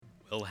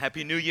Well,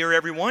 Happy New Year,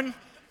 everyone.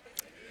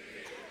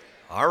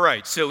 All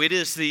right, so it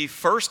is the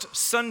first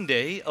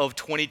Sunday of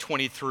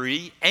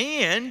 2023,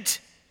 and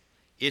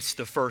it's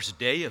the first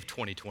day of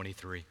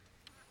 2023.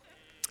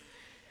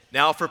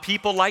 Now, for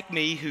people like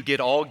me who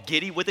get all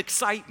giddy with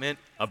excitement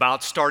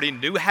about starting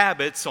new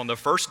habits on the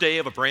first day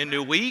of a brand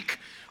new week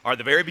or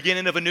the very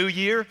beginning of a new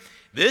year,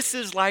 this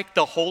is like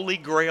the holy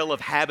grail of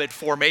habit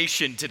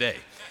formation today.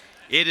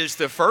 It is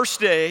the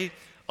first day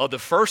of the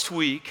first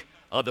week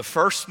of the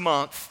first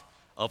month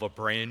of a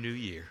brand new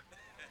year.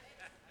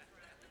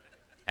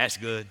 That's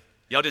good.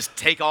 Y'all just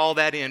take all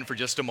that in for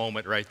just a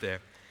moment right there.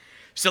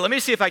 So let me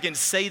see if I can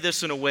say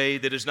this in a way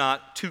that is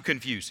not too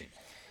confusing.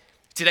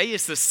 Today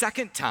is the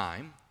second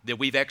time that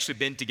we've actually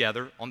been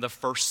together on the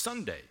first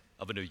Sunday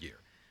of a new year.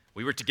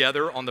 We were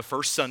together on the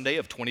first Sunday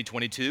of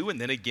 2022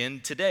 and then again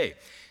today.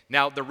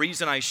 Now, the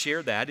reason I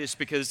share that is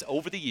because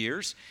over the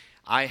years,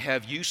 I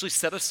have usually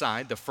set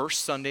aside the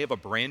first Sunday of a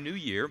brand new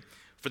year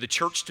for the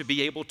church to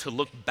be able to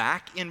look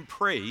back in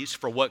praise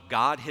for what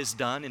God has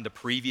done in the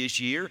previous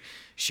year,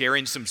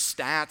 sharing some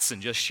stats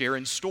and just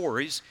sharing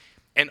stories,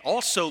 and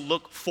also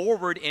look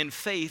forward in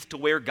faith to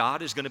where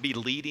God is going to be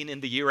leading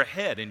in the year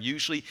ahead, and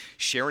usually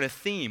sharing a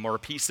theme or a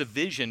piece of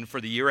vision for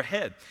the year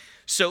ahead.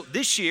 So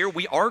this year,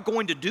 we are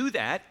going to do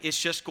that.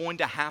 It's just going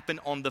to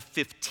happen on the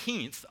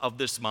 15th of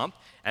this month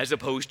as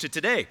opposed to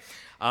today.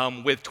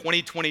 With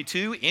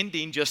 2022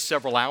 ending just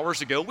several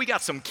hours ago, we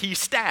got some key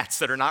stats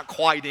that are not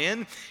quite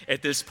in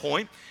at this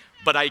point.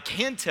 But I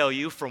can tell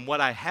you from what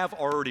I have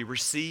already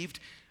received,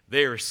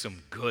 there's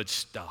some good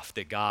stuff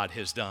that God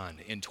has done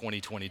in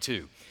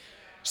 2022.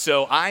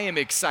 So I am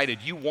excited.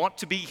 You want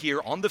to be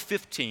here on the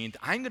 15th.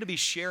 I'm going to be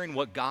sharing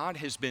what God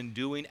has been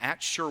doing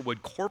at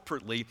Sherwood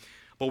corporately,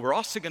 but we're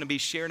also going to be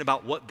sharing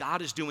about what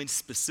God is doing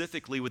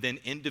specifically within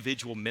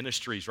individual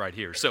ministries right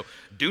here. So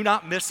do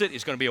not miss it.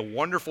 It's going to be a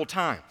wonderful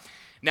time.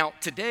 Now,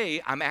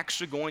 today, I'm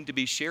actually going to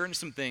be sharing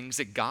some things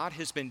that God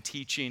has been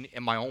teaching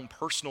in my own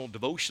personal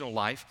devotional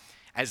life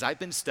as I've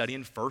been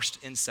studying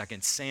 1st and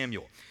 2nd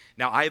Samuel.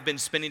 Now, I've been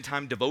spending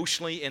time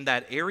devotionally in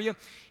that area,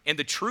 and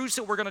the truths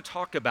that we're going to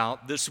talk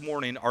about this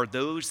morning are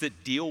those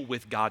that deal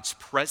with God's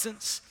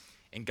presence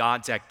and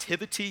God's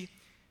activity,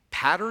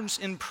 patterns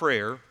in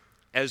prayer,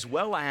 as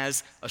well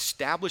as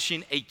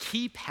establishing a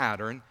key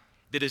pattern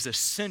that is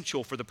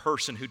essential for the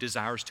person who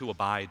desires to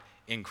abide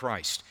in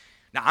Christ.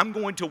 Now, I'm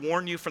going to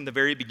warn you from the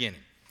very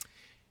beginning.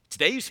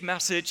 Today's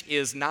message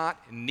is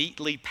not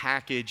neatly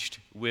packaged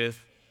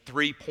with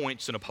 3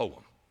 points in a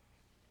poem.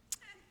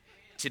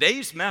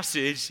 Today's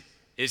message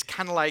is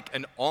kind of like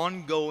an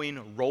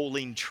ongoing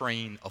rolling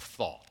train of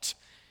thought.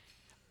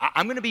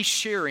 I'm going to be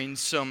sharing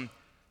some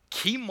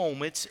key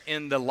moments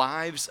in the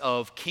lives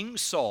of King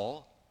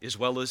Saul as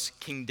well as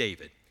King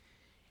David.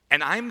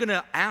 And I'm going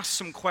to ask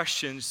some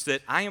questions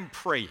that I am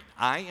praying,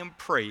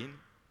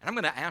 and I'm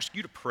going to ask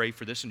you to pray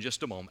for this in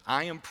just a moment.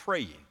 I am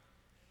praying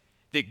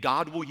that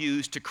God will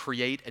use to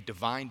create a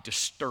divine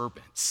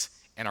disturbance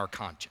in our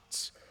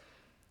conscience.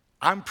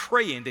 I'm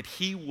praying that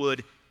He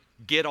would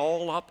get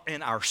all up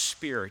in our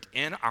spirit,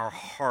 in our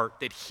heart,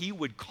 that He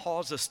would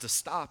cause us to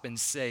stop and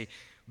say,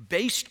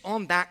 based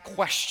on that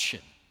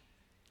question,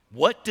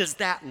 what does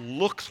that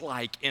look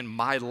like in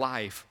my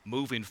life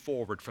moving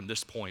forward from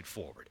this point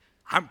forward?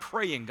 I'm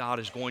praying God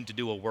is going to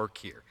do a work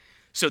here.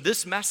 So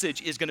this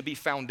message is going to be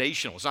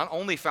foundational. It's not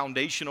only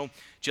foundational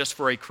just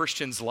for a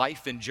Christian's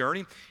life and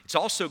journey, it's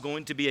also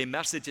going to be a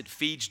message that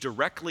feeds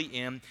directly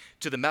in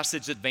to the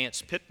message that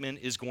Vance Pittman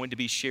is going to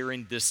be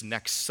sharing this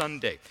next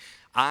Sunday.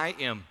 I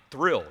am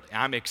thrilled,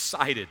 I'm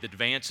excited that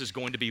Vance is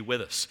going to be with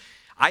us.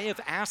 I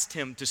have asked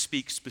him to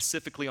speak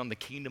specifically on the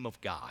kingdom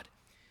of God.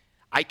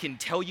 I can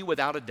tell you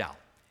without a doubt,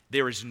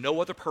 there is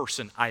no other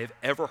person I have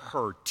ever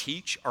heard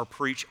teach or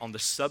preach on the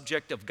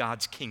subject of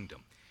God's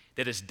kingdom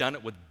that has done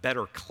it with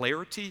better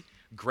clarity,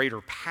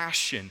 greater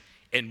passion,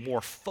 and more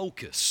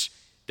focus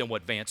than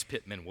what Vance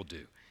Pittman will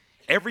do.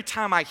 Every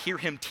time I hear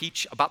him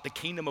teach about the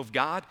kingdom of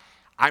God,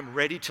 I'm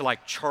ready to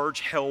charge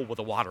hell with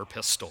a water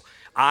pistol.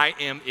 I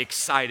am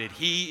excited.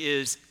 He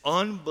is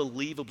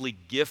unbelievably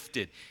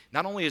gifted,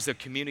 not only as a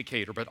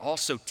communicator, but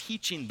also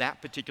teaching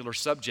that particular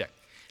subject.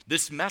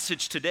 This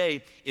message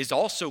today is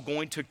also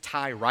going to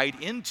tie right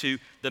into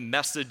the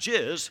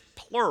messages,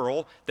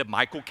 plural, that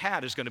Michael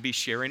Catt is going to be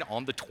sharing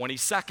on the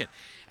 22nd.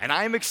 And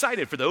I am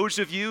excited. For those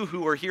of you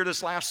who were here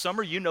this last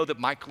summer, you know that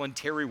Michael and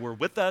Terry were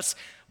with us,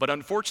 but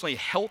unfortunately,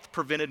 health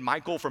prevented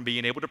Michael from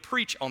being able to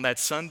preach on that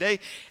Sunday,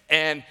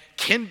 and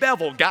Ken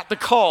Bevel got the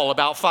call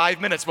about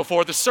 5 minutes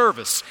before the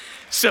service.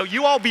 So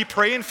you all be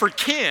praying for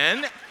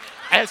Ken,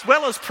 as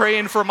well as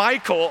praying for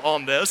Michael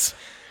on this.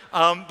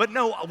 But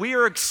no, we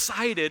are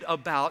excited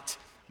about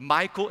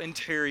Michael and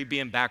Terry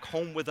being back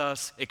home with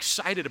us,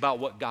 excited about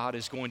what God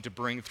is going to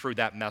bring through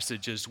that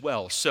message as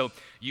well. So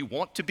you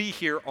want to be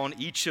here on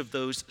each of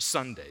those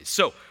Sundays.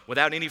 So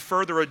without any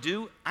further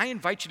ado, I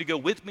invite you to go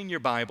with me in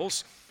your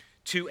Bibles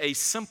to a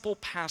simple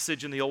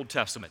passage in the Old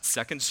Testament,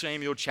 2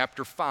 Samuel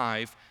chapter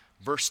 5,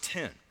 verse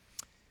 10.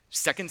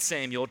 2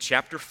 Samuel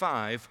chapter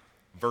 5,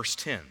 verse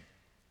 10.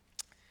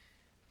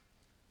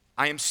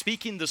 I am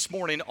speaking this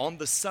morning on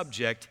the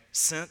subject,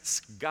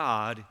 Since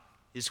God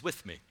is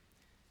with me.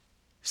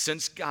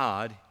 Since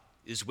God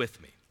is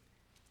with me.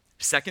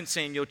 2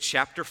 Samuel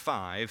chapter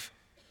 5,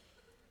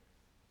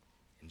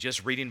 and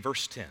just reading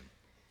verse 10.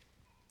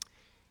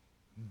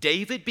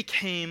 David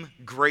became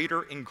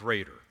greater and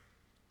greater,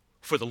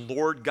 for the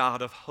Lord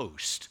God of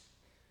hosts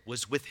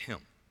was with him.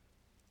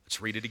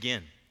 Let's read it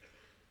again.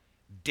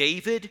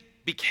 David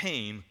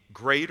became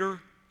greater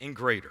and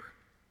greater,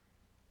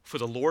 for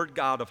the Lord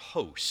God of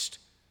hosts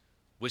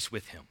was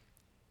with him.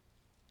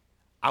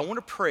 I want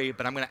to pray,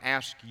 but I'm going to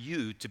ask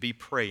you to be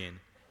praying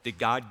that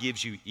God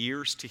gives you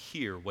ears to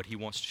hear what he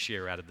wants to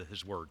share out of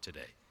his word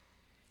today.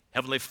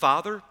 Heavenly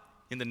Father,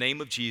 in the name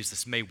of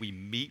Jesus, may we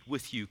meet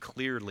with you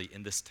clearly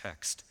in this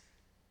text.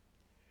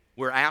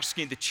 We're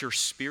asking that your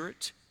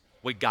Spirit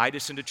would guide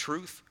us into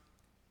truth,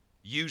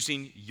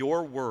 using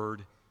your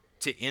word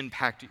to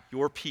impact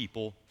your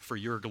people for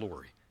your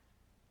glory.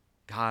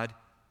 God,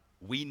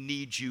 we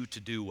need you to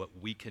do what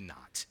we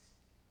cannot.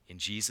 In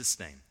Jesus'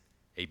 name,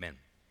 amen.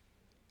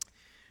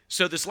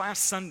 So this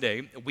last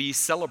Sunday, we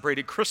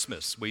celebrated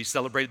Christmas. We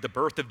celebrated the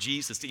birth of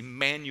Jesus,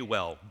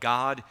 Emmanuel,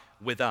 God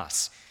with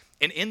us.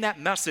 And in that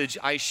message,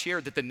 I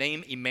shared that the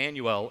name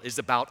Emmanuel is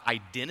about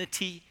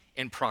identity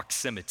and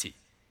proximity.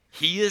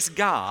 He is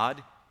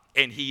God,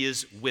 and he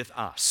is with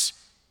us.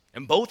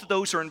 And both of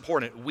those are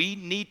important. We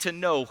need to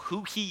know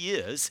who he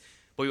is,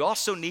 but we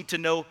also need to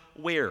know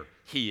where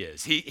he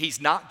is. He's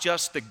not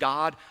just the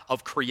God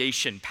of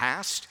creation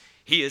past.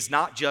 He is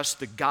not just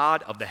the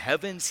God of the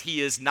heavens.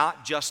 He is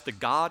not just the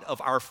God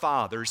of our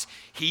fathers.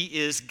 He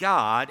is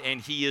God,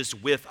 and he is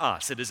with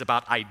us. It is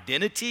about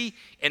identity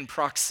and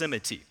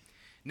proximity.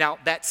 Now,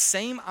 that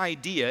same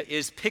idea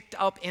is picked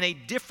up in a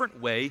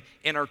different way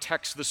in our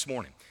text this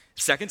morning.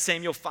 2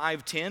 Samuel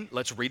 5:10,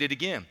 let's read it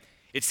again.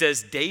 It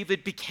says,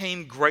 David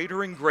became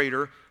greater and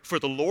greater, for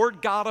the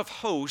Lord God of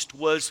hosts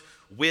was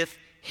with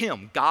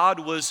him. God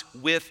was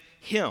with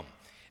him.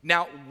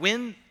 Now,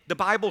 when the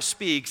Bible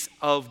speaks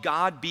of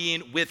God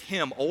being with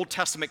him, Old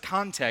Testament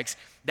context,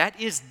 that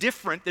is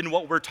different than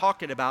what we're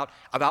talking about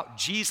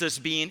Jesus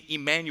being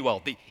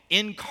Emmanuel, the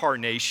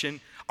incarnation,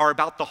 or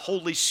about the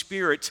Holy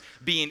Spirit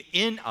being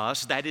in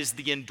us, that is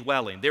the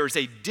indwelling. There is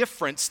a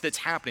difference that's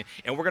happening,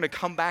 and we're going to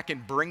come back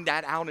and bring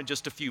that out in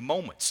just a few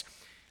moments.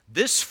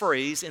 This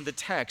phrase in the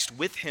text,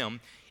 with him,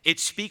 it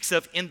speaks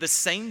of in the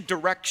same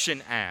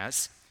direction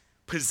as,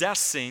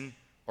 possessing,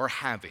 or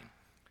having.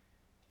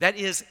 That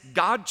is,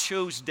 God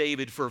chose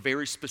David for a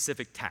very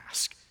specific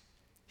task.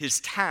 His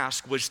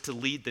task was to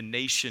lead the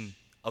nation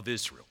of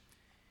Israel.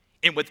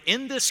 And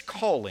within this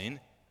calling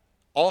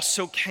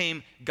also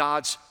came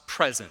God's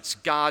presence,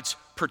 God's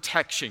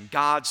protection,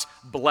 God's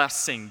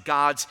blessing,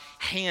 God's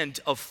hand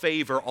of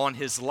favor on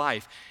his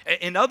life.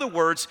 In other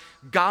words,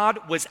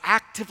 God was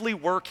actively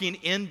working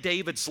in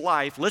David's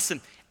life,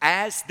 listen,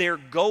 as they're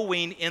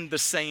going in the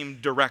same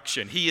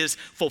direction. He is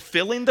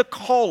fulfilling the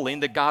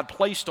calling that God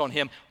placed on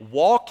him,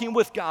 walking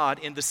with God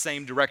in the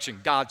same direction.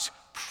 God's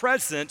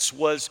presence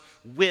was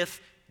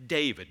with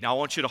David. Now, I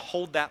want you to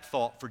hold that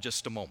thought for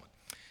just a moment.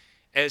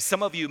 As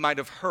some of you might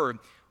have heard,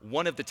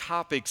 one of the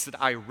topics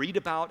that I read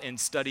about and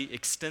study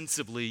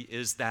extensively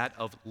is that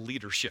of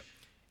leadership.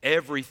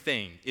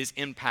 Everything is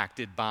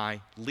impacted by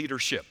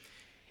leadership.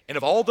 And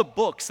of all the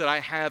books that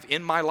I have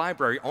in my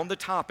library on the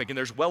topic, and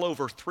there's well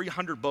over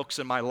 300 books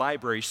in my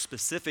library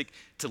specific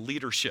to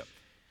leadership,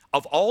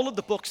 of all of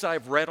the books that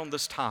I've read on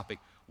this topic,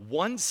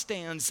 one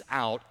stands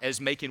out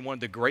as making one of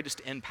the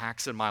greatest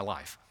impacts in my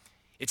life.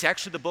 It's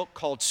actually the book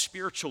called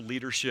Spiritual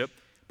Leadership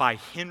by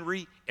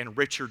Henry and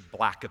Richard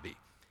Blackaby.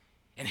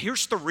 And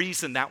here's the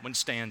reason that one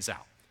stands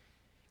out.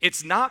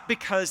 It's not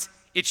because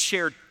it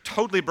shared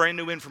totally brand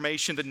new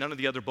information that none of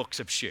the other books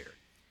have shared.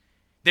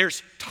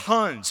 There's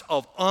tons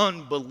of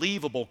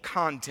unbelievable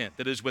content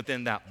that is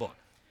within that book.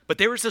 But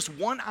there was this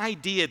one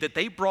idea that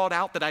they brought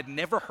out that I'd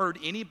never heard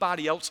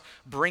anybody else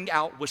bring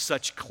out with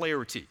such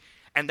clarity.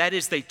 And that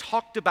is they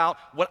talked about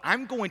what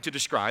I'm going to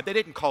describe, they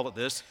didn't call it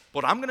this,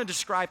 but I'm going to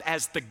describe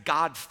as the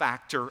God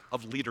factor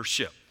of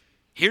leadership.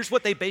 Here's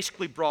what they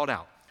basically brought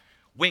out.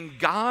 When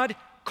God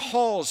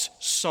calls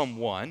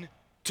someone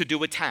to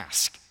do a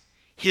task,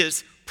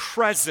 his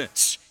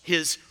presence,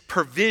 his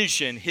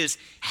provision, his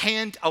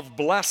hand of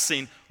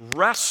blessing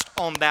rests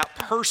on that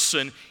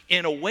person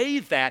in a way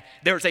that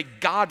there's a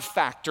God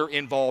factor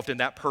involved in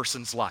that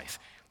person's life.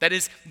 That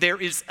is, there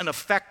is an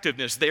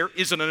effectiveness, there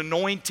is an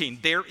anointing,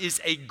 there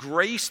is a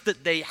grace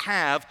that they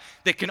have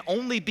that can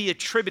only be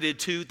attributed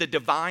to the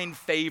divine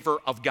favor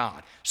of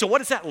God. So what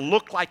does that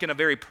look like in a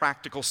very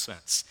practical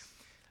sense?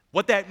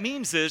 What that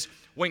means is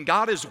when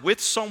God is with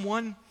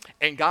someone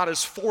and God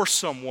is for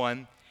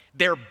someone,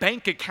 their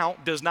bank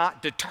account does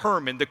not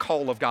determine the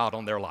call of God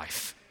on their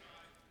life.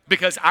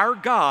 Because our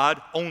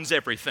God owns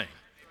everything.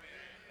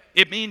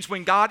 It means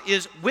when God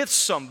is with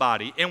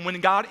somebody and when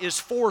God is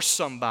for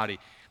somebody,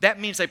 that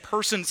means a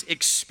person's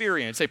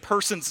experience, a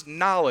person's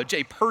knowledge,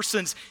 a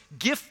person's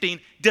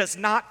gifting does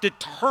not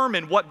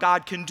determine what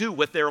God can do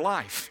with their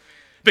life.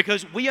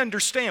 Because we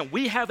understand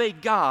we have a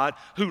God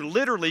who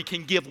literally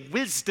can give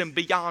wisdom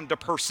beyond a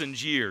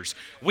person's years.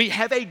 We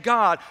have a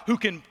God who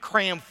can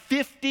cram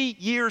 50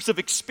 years of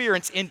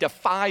experience into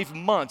 5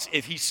 months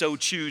if he so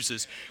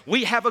chooses.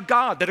 We have a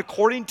God that,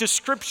 according to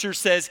Scripture,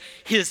 says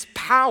his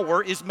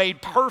power is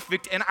made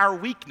perfect in our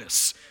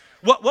weakness.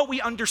 What we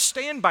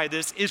understand by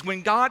this is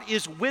when God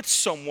is with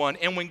someone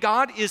and when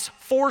God is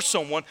for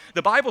someone,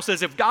 the Bible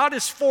says if God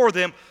is for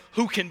them,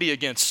 who can be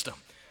against them?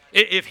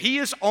 If he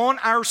is on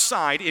our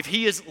side, if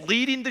he is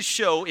leading the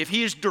show, if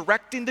he is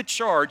directing the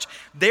charge,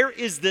 there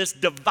is this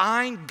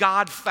divine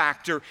God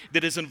factor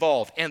that is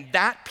involved. And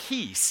that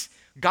peace,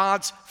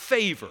 God's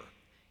favor,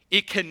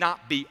 it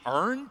cannot be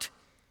earned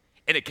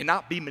and it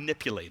cannot be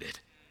manipulated.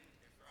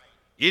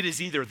 It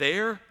is either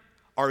there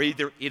or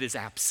either it is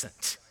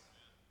absent.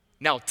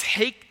 Now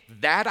take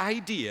that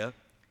idea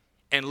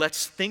and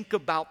let's think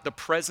about the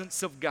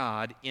presence of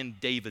God in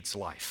David's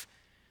life.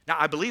 Now,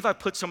 I believe I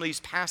put some of these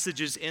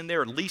passages in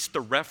there, at least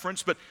the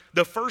reference, but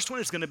the first one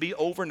is going to be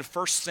over in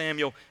 1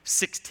 Samuel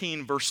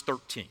 16, verse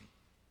 13.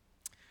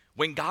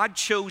 When God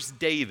chose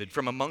David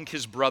from among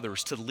his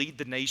brothers to lead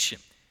the nation,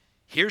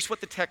 here's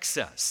what the text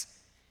says.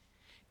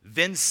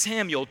 Then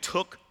Samuel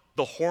took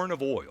the horn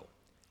of oil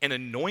and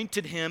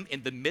anointed him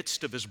in the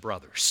midst of his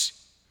brothers.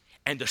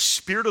 And the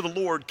Spirit of the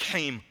Lord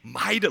came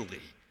mightily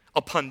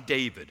upon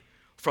David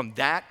from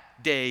that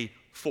day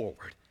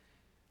forward.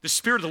 The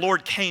Spirit of the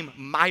Lord came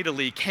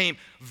mightily, came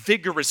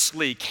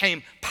vigorously,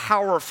 came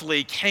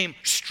powerfully, came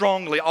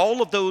strongly.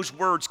 All of those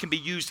words can be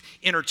used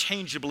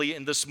interchangeably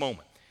in this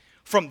moment.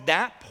 From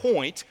that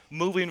point,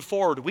 moving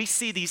forward, we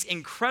see these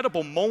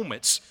incredible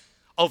moments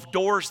of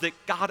doors that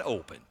God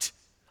opened,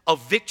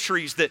 of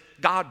victories that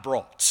God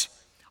brought,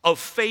 of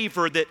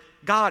favor that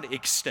God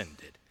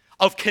extended,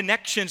 of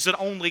connections that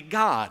only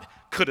God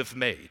could have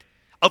made,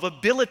 of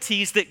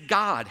abilities that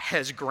God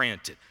has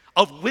granted,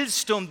 of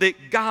wisdom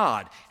that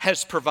God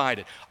has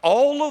provided.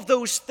 All of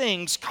those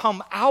things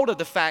come out of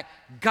the fact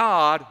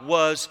God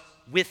was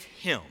with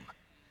him.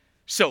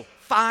 So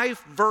 5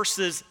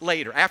 verses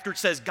later, after it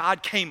says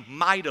God came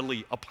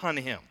mightily upon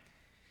him,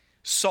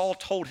 Saul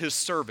told his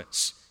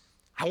servants,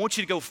 I want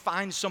you to go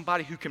find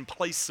somebody who can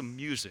play some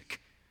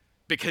music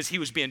because he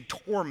was being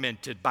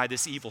tormented by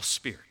this evil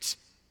spirit.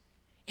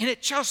 And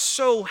it just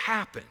so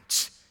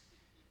happens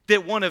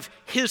that one of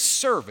his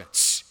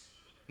servants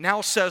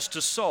now says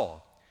to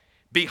Saul,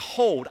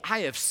 behold, I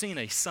have seen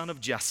a son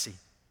of Jesse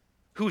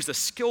who is a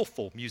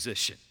skillful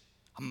musician,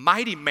 a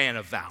mighty man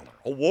of valor,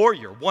 a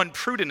warrior, one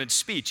prudent in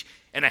speech,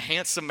 and a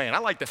handsome man. I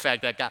like the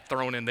fact that got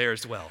thrown in there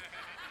as well.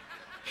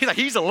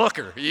 He's a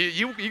looker.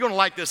 You're going to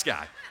like this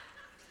guy.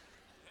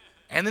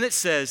 And then it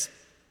says,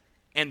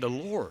 and the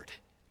Lord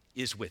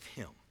is with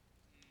him.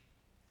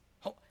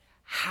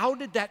 How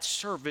did that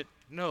servant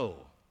know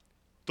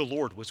the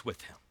Lord was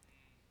with him?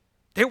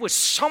 There was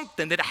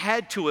something that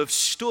had to have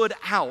stood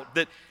out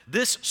that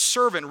this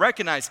servant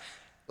recognized,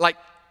 like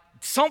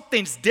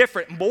something's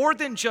different, more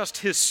than just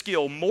his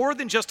skill, more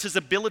than just his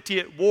ability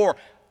at war.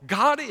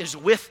 God is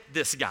with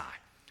this guy.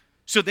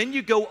 So then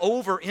you go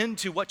over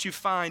into what you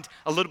find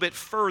a little bit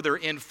further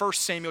in 1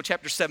 Samuel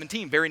chapter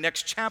 17, very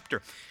next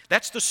chapter.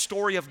 That's the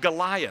story of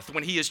Goliath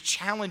when he is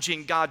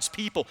challenging God's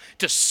people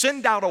to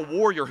send out a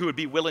warrior who would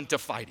be willing to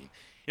fight him.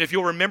 And if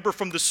you'll remember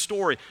from the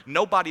story,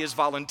 nobody is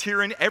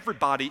volunteering,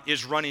 everybody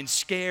is running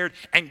scared,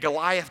 and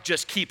Goliath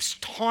just keeps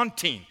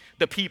taunting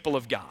the people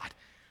of God.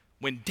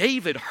 When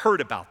David heard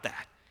about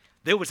that,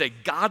 there was a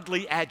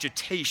godly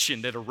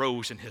agitation that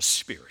arose in his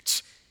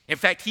spirits. In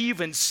fact, he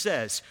even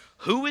says,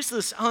 who is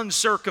this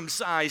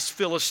uncircumcised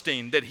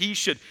Philistine that he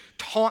should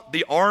taunt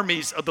the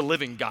armies of the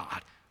living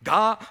God?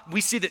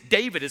 We see that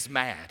David is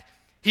mad.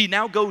 He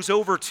now goes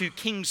over to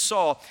King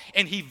Saul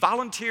and he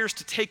volunteers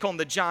to take on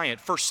the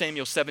giant, 1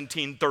 Samuel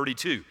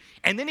 17:32.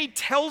 And then he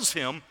tells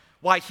him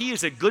why he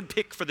is a good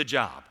pick for the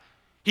job.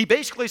 He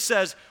basically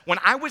says, when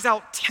I was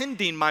out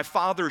tending my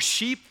father's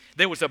sheep,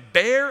 there was a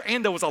bear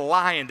and there was a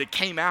lion that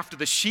came after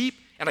the sheep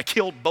and I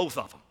killed both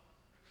of them.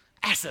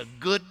 That's a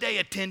good day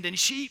of tending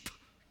sheep.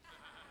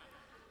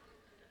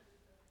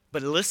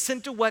 But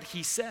listen to what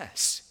he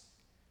says.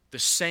 The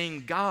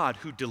same God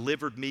who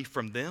delivered me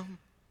from them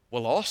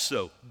will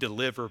also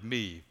deliver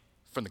me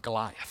from the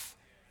Goliath.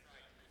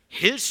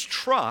 His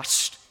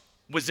trust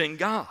was in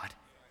God.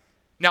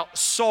 Now,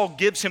 Saul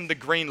gives him the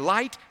green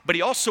light, but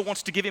he also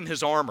wants to give him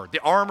his armor.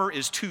 The armor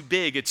is too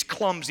big, it's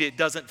clumsy, it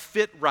doesn't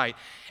fit right.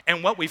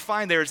 And what we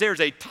find there is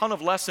there's a ton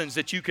of lessons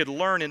that you could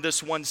learn in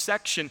this one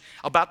section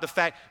about the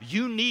fact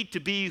you need to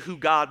be who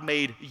God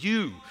made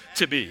you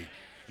to be.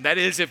 That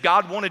is, if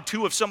God wanted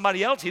 2 of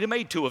somebody else, he'd have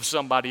made 2 of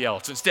somebody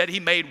else. Instead, he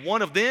made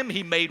 1 of them,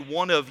 he made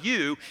 1 of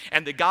you.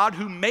 And the God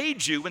who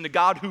made you and the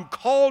God who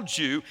called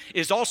you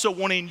is also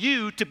wanting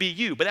you to be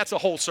you. But that's a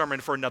whole sermon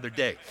for another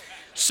day.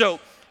 So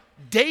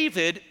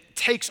David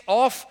takes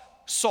off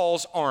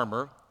Saul's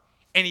armor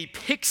and he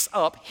picks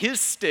up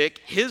his stick,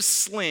 his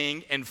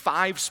sling, and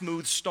 5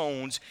 smooth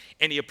stones,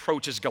 and he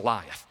approaches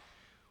Goliath.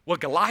 Well,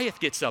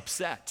 Goliath gets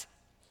upset,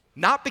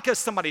 not because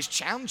somebody's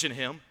challenging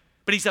him,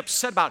 but he's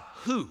upset about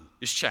who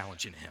is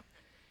challenging him.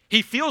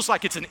 He feels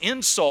like it's an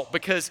insult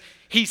because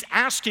he's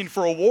asking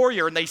for a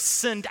warrior and they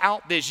send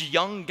out this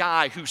young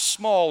guy who's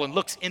small and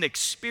looks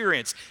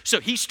inexperienced. So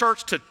he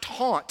starts to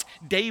taunt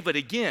David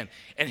again.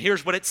 And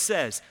here's what it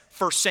says,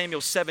 1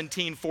 Samuel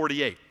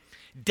 17:48.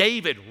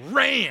 David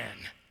ran.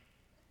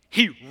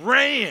 He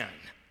ran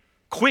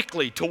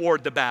quickly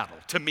toward the battle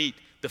to meet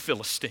the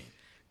Philistine.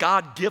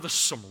 God, give us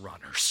some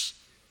runners.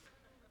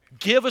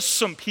 Give us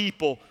some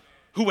people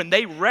who, when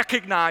they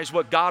recognize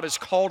what God has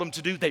called them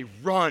to do, they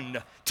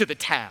run to the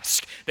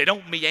task. They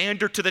don't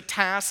meander to the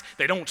task.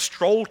 They don't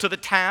stroll to the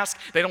task.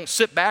 They don't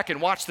sit back and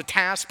watch the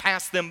task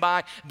pass them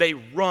by. They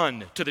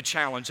run to the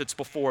challenge that's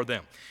before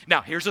them.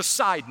 Now, here's a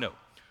side note.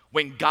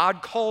 When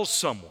God calls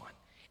someone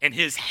and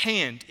his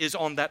hand is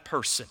on that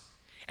person,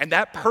 and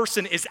that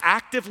person is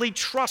actively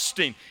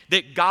trusting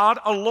that God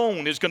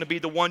alone is going to be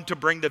the one to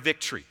bring the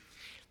victory,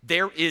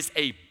 there is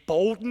a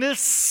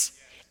boldness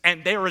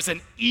and there is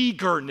an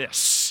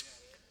eagerness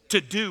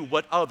to do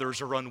what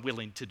others are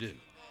unwilling to do.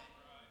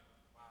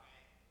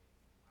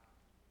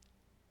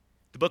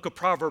 The book of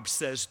Proverbs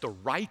says the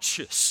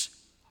righteous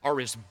are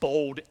as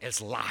bold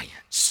as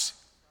lions.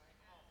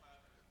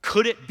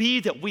 Could it be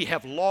that we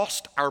have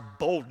lost our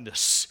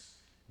boldness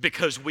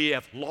because we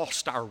have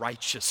lost our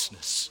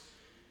righteousness?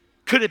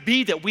 Could it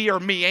be that we are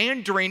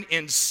meandering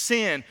in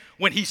sin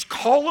when he's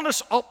calling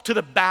us up to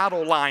the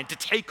battle line to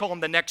take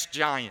on the next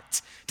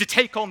giant, to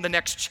take on the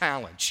next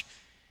challenge?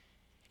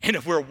 And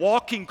if we're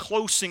walking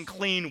close and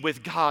clean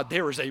with God,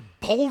 there is a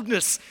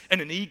boldness and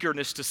an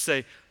eagerness to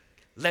say,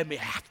 let me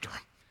after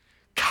him.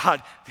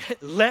 God,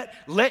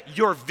 let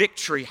your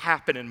victory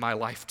happen in my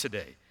life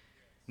today.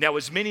 Now,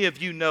 as many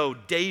of you know,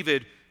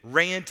 David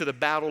ran to the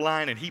battle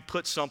line and he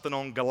put something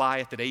on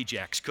Goliath that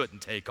Ajax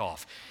couldn't take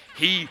off.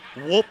 He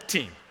whooped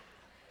him.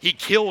 He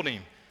killed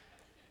him.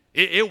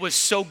 It was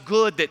so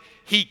good that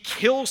he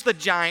kills the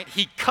giant,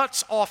 he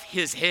cuts off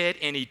his head,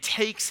 and he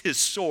takes his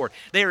sword.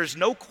 There is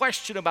no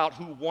question about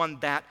who won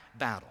that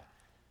battle.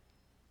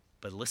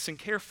 But listen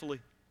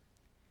carefully.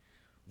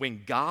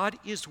 When God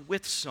is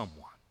with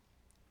someone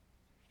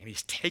and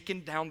he's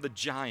taken down the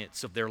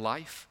giants of their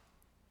life,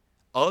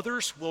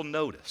 others will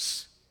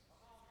notice.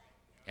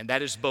 And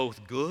that is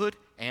both good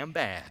and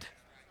bad.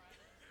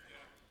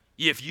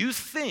 If you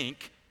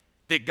think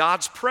that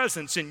God's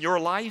presence in your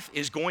life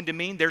is going to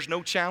mean there's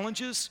no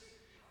challenges,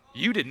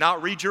 you did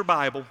not read your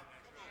Bible.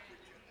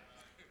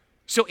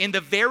 So in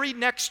the very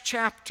next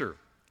chapter,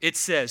 it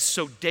says,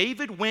 so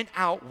David went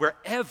out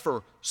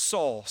wherever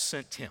Saul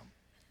sent him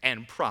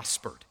and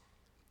prospered.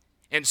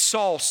 And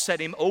Saul set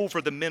him over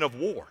the men of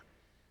war.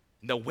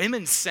 And the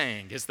women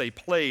sang as they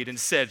played and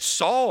said,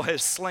 Saul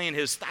has slain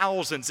his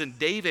thousands and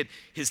David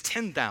his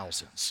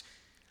 10,000s.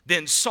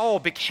 Then Saul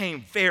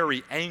became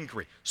very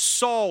angry.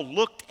 Saul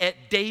looked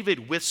at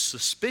David with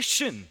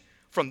suspicion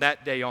from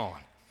that day on.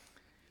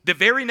 The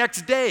very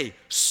next day,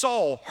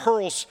 Saul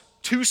hurls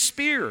 2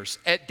 spears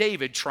at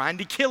David, trying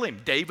to kill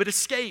him. David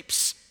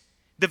escapes.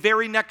 The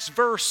very next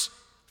verse,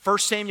 1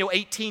 Samuel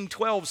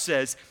 18:12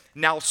 says,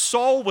 now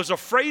Saul was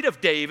afraid of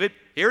David,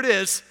 here it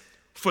is,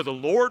 for the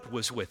Lord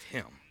was with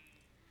him.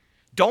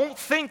 Don't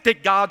think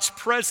that God's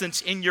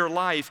presence in your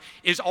life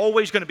is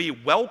always going to be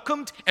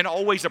welcomed and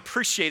always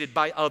appreciated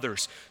by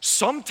others.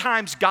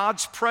 Sometimes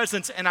God's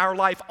presence in our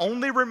life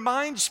only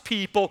reminds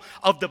people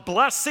of the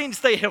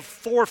blessings they have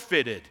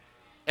forfeited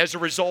as a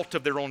result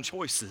of their own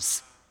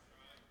choices.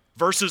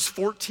 Verses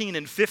 14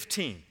 and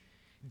 15,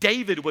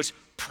 David was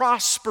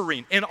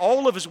prospering in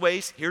all of his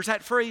ways. Here's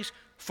that phrase,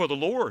 for the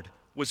Lord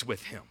was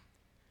with him.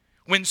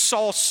 When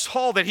Saul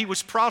saw that he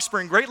was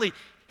prospering greatly,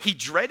 he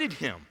dreaded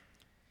him.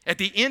 At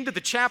the end of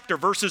the chapter,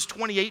 verses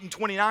 28 and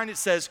 29, it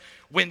says,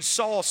 when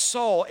Saul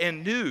saw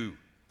and knew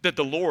that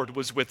the Lord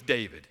was with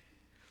David,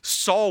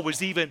 Saul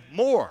was even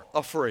more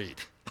afraid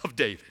of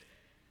David.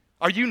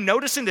 Are you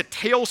noticing the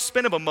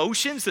tailspin of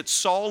emotions that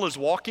Saul is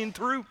walking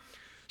through?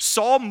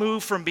 Saul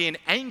moved from being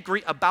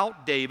angry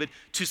about David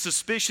to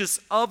suspicious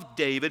of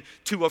David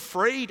to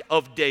afraid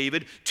of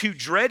David to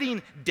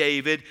dreading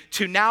David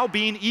to now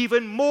being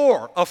even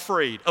more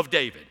afraid of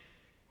David.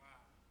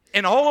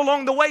 And all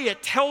along the way,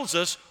 it tells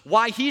us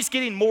why he's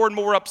getting more and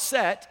more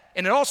upset,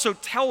 and it also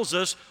tells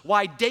us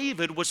why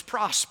David was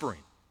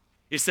prospering.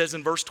 It says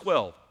in verse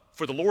 12,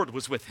 for the Lord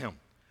was with him.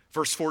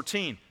 Verse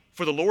 14,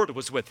 for the Lord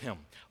was with him.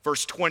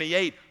 Verse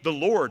 28, the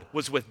Lord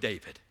was with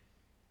David.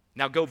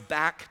 Now go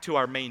back to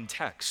our main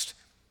text,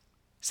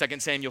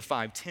 2 Samuel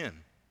 5:10.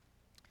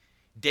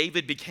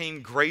 David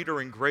became greater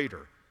and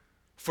greater,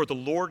 for the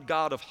Lord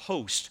God of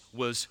hosts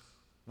was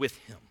with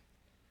him.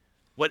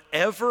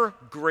 Whatever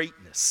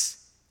greatness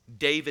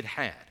David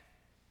had,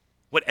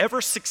 whatever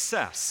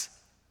success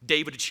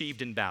David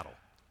achieved in battle,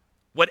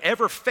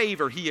 whatever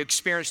favor he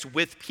experienced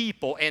with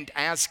people and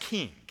as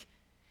king,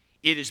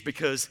 it is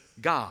because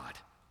God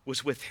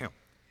was with him.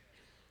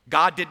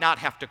 God did not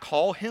have to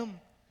call him.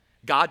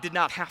 God did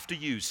not have to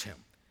use him.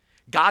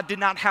 God did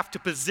not have to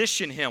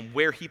position him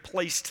where he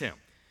placed him.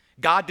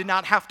 God did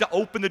not have to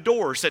open the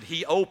doors that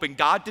he opened.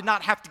 God did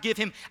not have to give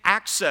him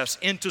access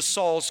into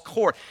Saul's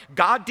court.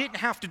 God didn't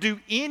have to do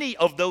any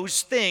of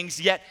those things,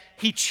 yet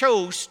he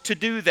chose to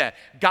do that.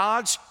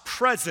 God's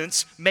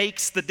presence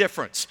makes the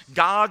difference.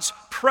 God's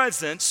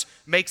presence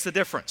makes the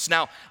difference.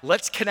 Now,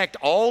 let's connect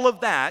all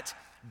of that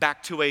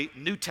back to a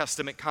New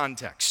Testament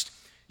context.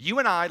 You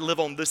and I live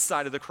on this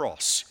side of the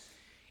cross.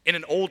 In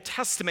an Old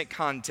Testament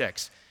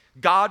context,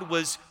 God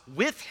was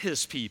with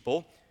his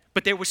people,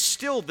 but there was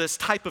still this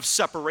type of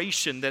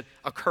separation that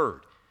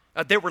occurred.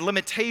 There were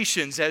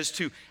limitations as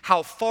to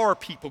how far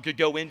people could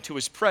go into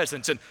his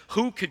presence and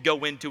who could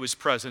go into his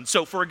presence.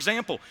 So, for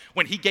example,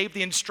 when he gave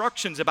the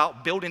instructions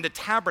about building the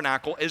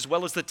tabernacle as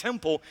well as the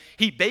temple,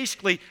 he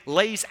basically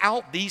lays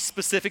out these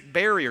specific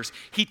barriers.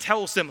 He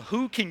tells them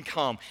who can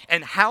come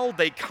and how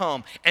they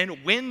come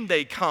and when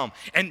they come.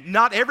 And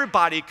not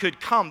everybody could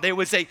come. There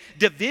was a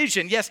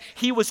division. Yes,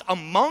 he was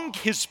among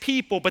his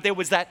people, but there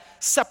was that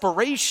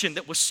separation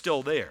that was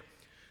still there.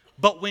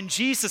 But when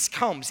Jesus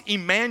comes,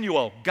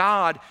 Emmanuel,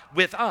 God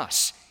with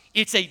us,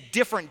 it's a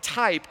different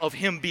type of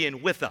him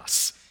being with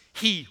us.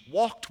 He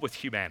walked with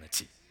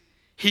humanity.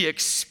 He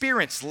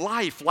experienced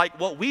life like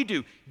what we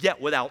do,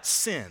 yet without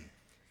sin.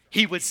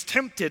 He was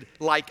tempted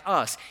like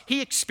us.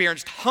 He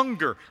experienced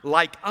hunger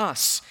like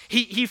us.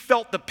 He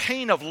felt the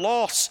pain of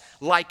loss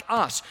like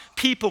us.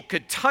 People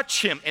could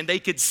touch him and they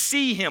could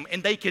see him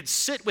and they could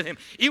sit with him.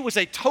 It was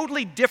a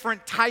totally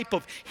different type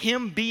of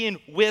him being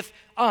with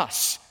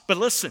us. But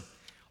listen,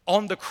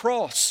 on the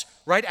cross,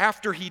 right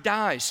after he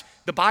dies,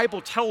 the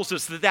Bible tells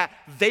us that that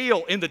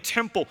veil in the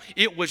temple,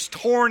 it was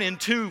torn in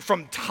two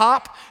from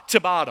top to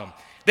bottom.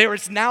 There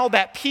is now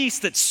that piece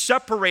that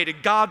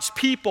separated God's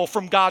people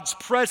from God's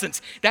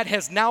presence. That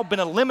has now been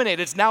eliminated.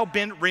 It's now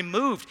been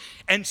removed.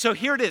 And so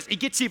here it is.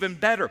 It gets even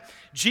better.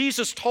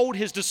 Jesus told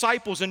his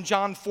disciples in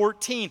John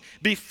 14,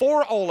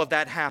 before all of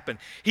that happened,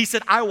 he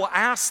said, I will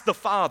ask the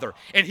Father,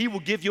 and he will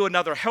give you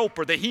another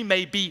helper that he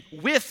may be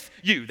with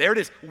you. There it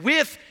is,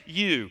 with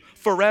you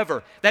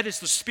forever. That is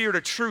the Spirit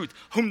of truth,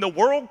 whom the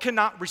world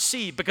cannot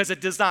receive because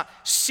it does not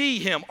see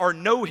him or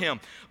know him.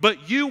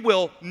 But you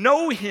will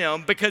know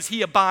him because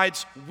he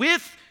abides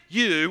with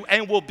you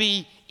and will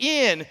be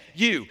in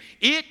you.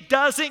 It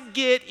doesn't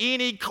get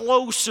any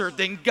closer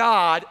than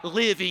God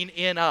living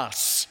in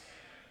us.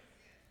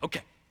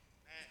 Okay.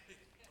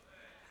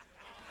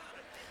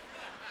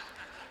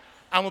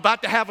 I'm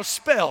about to have a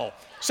spell.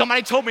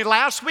 Somebody told me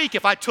last week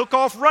if I took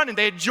off running,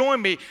 they'd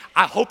join me.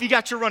 I hope you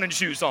got your running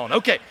shoes on.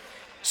 Okay.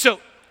 So,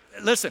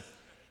 listen,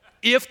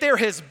 if there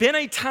has been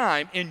a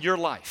time in your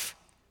life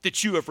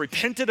that you have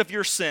repented of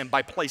your sin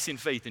by placing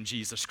faith in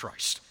Jesus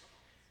Christ,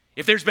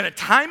 if there's been a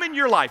time in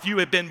your life you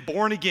have been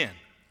born again,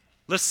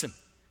 listen,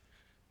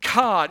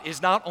 God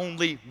is not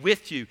only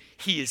with you,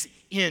 he is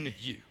in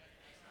you.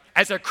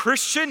 As a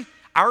Christian,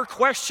 our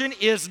question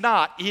is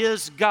not,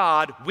 is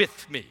God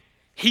with me?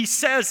 He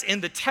says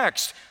in the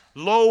text,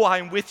 lo,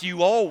 I'm with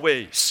you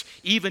always,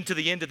 even to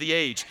the end of the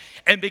age.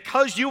 And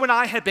because you and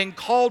I have been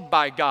called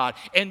by God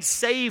and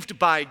saved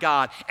by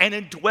God and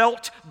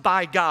indwelt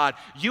by God,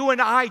 you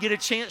and I get a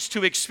chance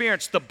to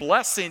experience the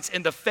blessings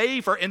and the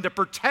favor and the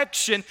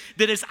protection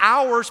that is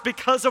ours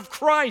because of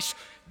Christ.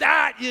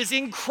 That is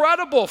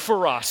incredible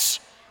for us.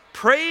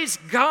 Praise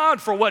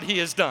God for what he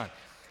has done.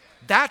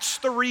 That's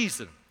the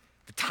reason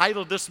the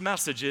title of this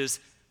message is,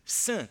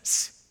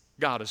 Since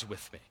God is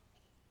with me.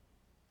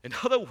 In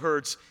other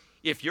words,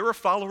 if you're a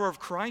follower of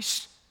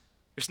Christ,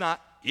 it's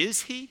not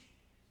is he,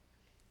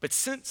 but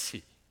since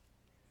he.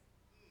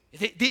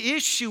 The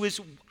issue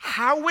is,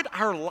 how would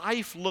our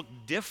life look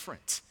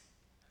different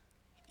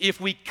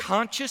if we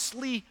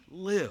consciously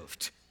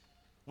lived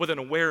with an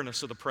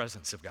awareness of the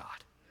presence of God?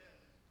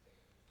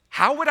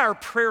 How would our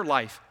prayer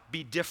life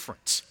be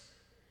different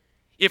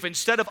if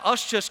instead of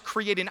us just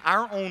creating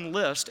our own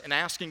list and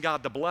asking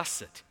God to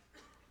bless it,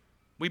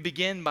 we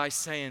begin by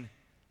saying,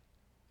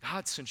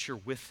 God, since you're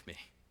with me,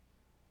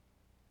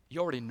 you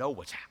already know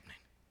what's happening.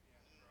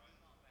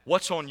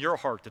 What's on your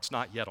heart that's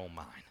not yet on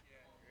mine?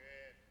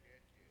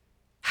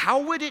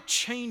 How would it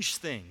change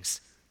things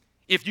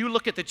if you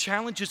look at the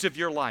challenges of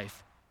your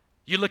life,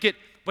 you look at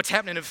what's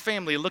happening in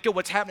family, look at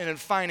what's happening in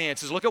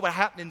finances, look at what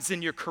happens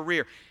in your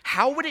career.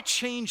 How would it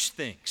change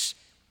things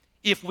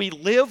if we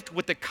lived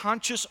with the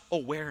conscious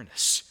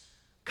awareness,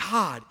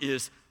 God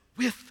is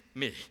with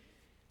me,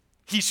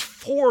 he's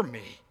for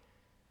me?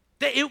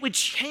 That it would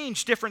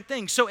change different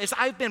things. So as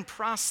I've been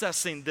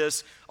processing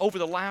this over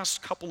the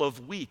last couple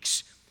of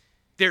weeks,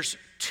 there's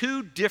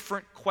two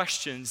different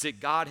questions that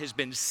God has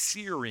been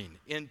searing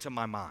into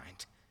my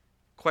mind.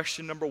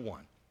 Question number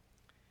one,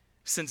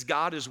 since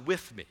God is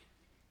with me,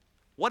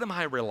 what am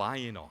I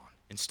relying on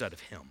instead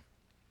of him?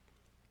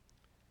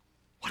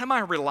 What am I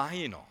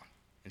relying on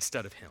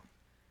instead of him?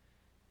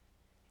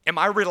 Am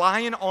I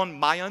relying on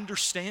my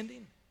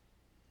understanding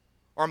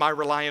or am I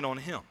relying on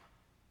him?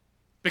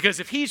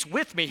 Because if he's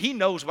with me, he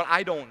knows what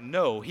I don't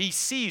know. He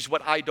sees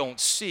what I don't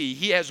see.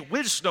 He has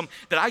wisdom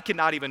that I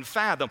cannot even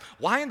fathom.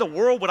 Why in the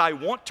world would I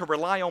want to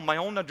rely on my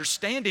own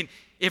understanding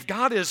if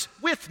God is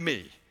with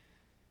me?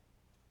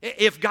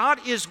 If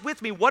God is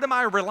with me, what am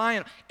I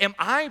relying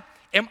on?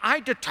 Am I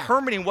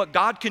determining what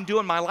God can do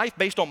in my life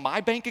based on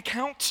my bank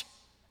account?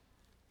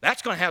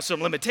 That's going to have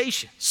some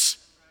limitations.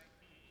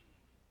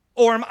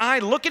 Or am I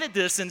looking at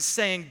this and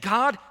saying,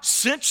 God,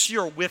 since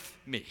you're with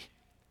me,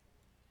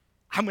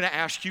 I'm going to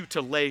ask you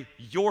to lay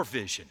your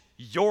vision,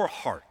 your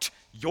heart,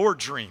 your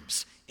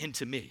dreams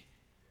into me.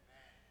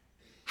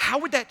 How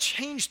would that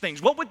change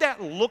things? What would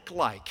that look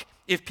like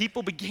if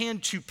people began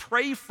to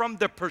pray from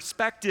the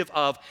perspective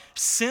of,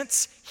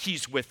 since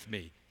he's with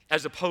me,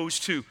 as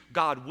opposed to,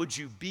 God, would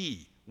you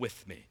be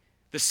with me?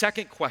 The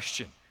second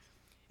question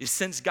is,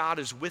 since God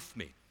is with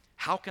me,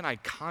 how can I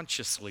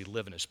consciously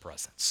live in his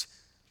presence?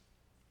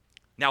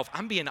 Now, if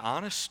I'm being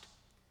honest,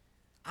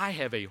 I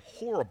have a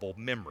horrible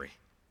memory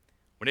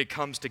when it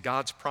comes to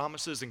God's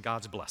promises and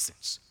God's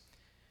blessings.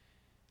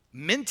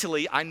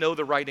 Mentally, I know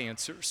the right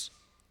answers,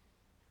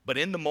 but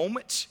in the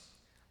moment,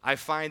 I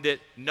find that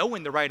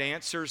knowing the right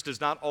answers does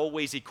not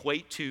always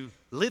equate to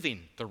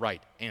living the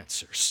right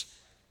answers.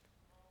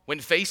 When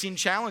facing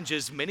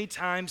challenges, many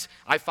times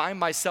I find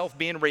myself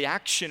being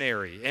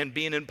reactionary and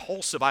being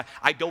impulsive.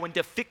 I go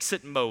into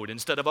fix-it mode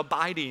instead of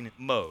abiding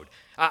mode.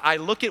 I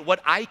look at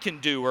what I can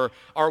do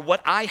or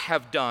what I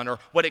have done or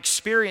what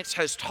experience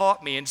has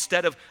taught me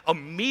instead of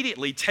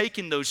immediately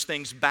taking those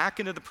things back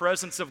into the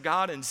presence of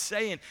God and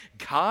saying,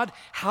 God,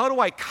 how do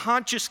I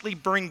consciously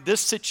bring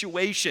this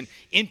situation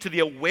into the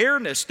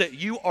awareness that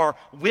you are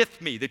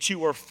with me, that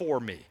you are for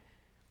me?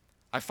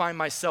 I find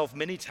myself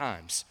many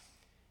times,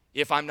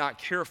 if I'm not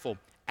careful,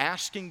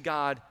 asking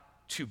God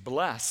to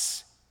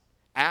bless,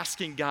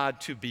 asking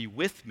God to be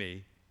with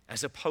me,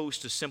 as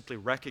opposed to simply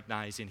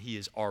recognizing he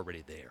is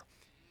already there.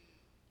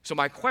 So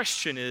my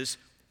question is,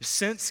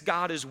 since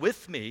God is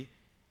with me,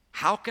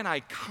 how can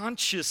I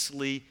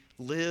consciously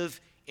live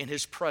in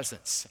his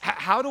presence?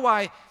 How do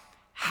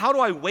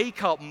I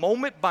wake up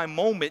moment by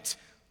moment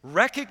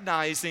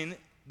recognizing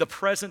the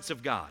presence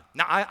of God?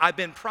 Now, I've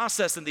been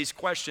processing these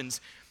questions,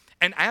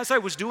 and as I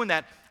was doing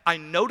that, I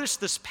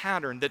noticed this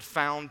pattern that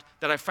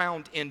I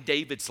found in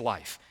David's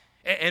life.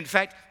 In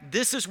fact,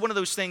 this is one of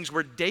those things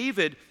where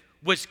David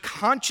was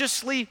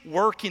consciously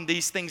working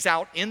these things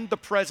out in the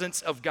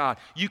presence of God.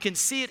 You can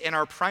see it in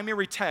our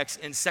primary text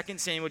in 2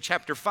 Samuel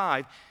chapter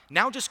 5.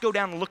 Now just go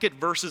down and look at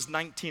verses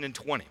 19 and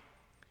 20.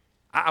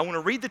 I want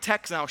to read the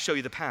text and I'll show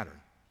you the pattern.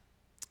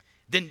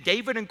 Then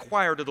David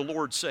inquired of the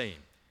Lord, saying,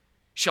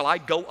 shall I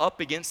go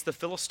up against the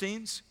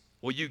Philistines?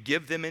 Will you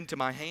give them into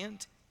my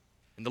hand?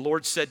 And the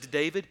Lord said to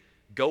David,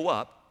 go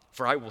up,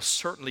 for I will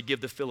certainly give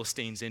the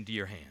Philistines into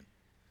your hand.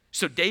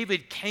 So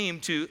David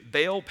came to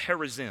Baal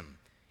Perazim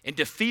and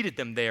defeated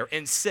them there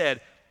and said,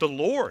 the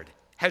Lord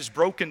has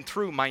broken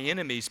through my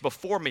enemies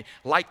before me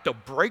like the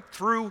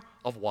breakthrough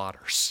of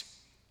waters.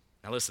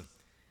 Now listen,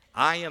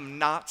 I am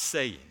not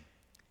saying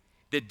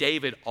that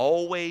David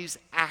always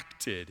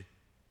acted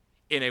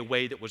in a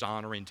way that was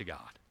honoring to God.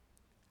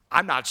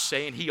 I'm not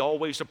saying he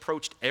always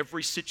approached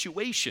every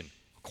situation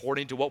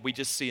according to what we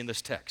just see in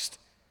this text.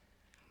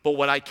 But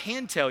what I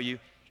can tell you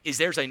is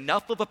there's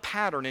enough of a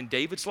pattern in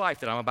David's life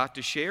that I'm about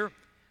to share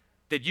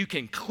that you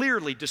can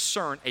clearly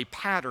discern a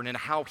pattern in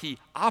how he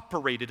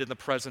operated in the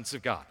presence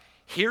of God.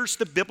 Here's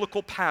the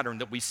biblical pattern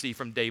that we see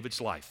from David's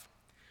life.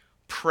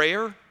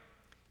 Prayer,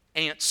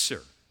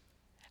 answer,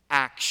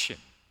 action,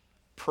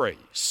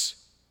 praise.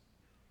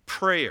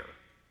 Prayer,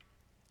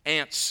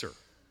 answer,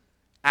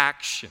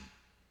 action,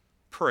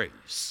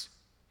 praise.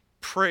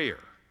 Prayer,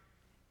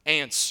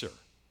 answer,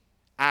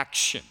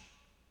 action,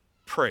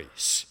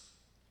 praise.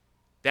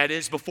 That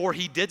is, before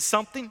he did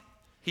something,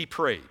 he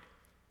prayed.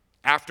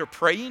 After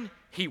praying,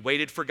 he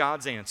waited for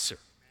God's answer.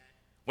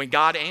 When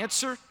God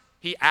answered,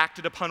 he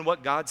acted upon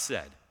what God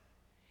said.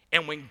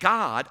 And when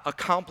God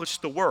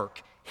accomplished the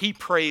work, he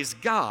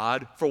praised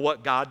God for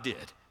what God did.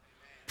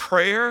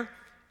 Prayer,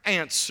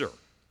 answer,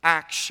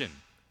 action,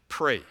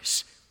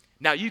 praise.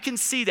 Now you can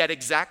see that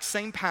exact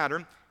same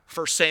pattern,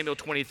 1 Samuel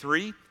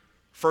 23,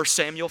 1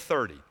 Samuel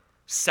 30,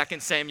 2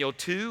 Samuel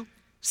 2,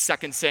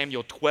 2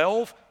 Samuel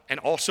 12, and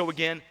also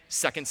again,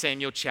 2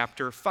 Samuel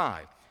chapter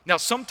 5. Now,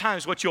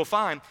 sometimes what you'll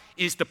find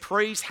is the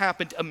praise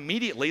happened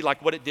immediately,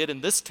 like what it did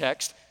in this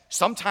text.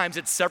 Sometimes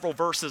it's several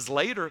verses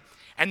later.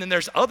 And then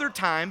there's other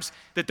times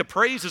that the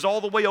praise is all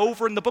the way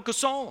over in the book of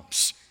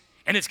Psalms.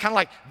 And it's kind of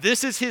like,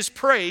 this is his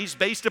praise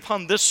based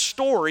upon this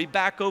story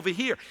back over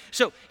here.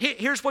 So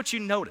here's what you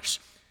notice.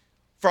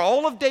 For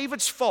all of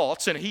David's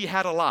faults, and he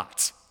had a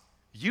lot,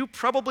 you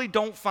probably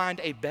don't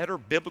find a better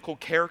biblical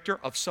character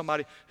of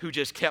somebody who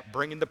just kept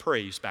bringing the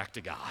praise back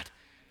to God.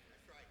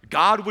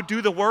 God would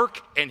do the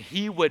work, and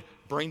he would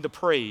bring the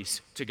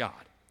praise to God.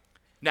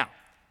 Now,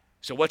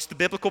 so what's the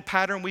biblical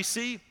pattern we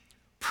see?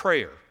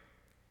 Prayer,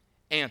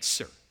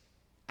 answer,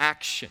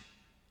 action,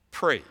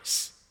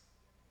 praise.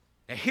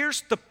 Now,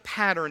 here's the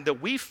pattern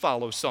that we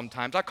follow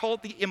sometimes. I call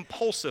it the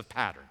impulsive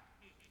pattern.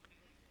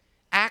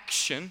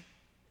 Action,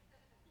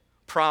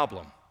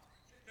 problem.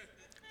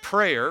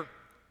 Prayer,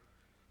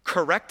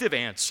 corrective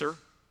answer,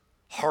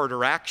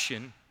 harder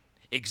action,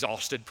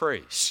 exhausted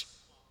praise.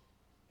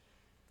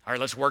 All right,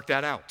 let's work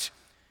that out.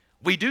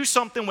 We do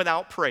something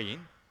without praying.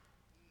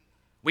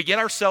 We get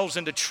ourselves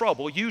into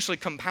trouble, usually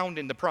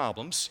compounding the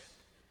problems.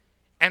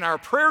 And our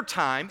prayer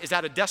time is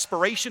out of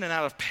desperation and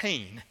out of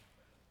pain.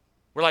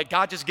 We're like,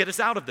 God, just get us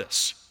out of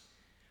this.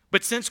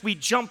 But since we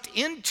jumped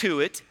into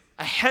it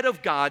ahead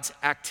of God's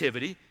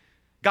activity,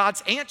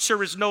 God's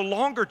answer is no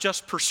longer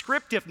just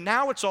prescriptive,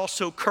 now it's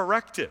also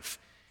corrective.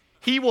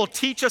 He will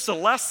teach us a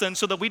lesson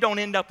so that we don't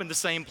end up in the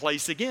same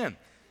place again.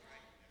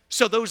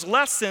 So those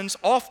lessons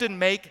often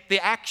make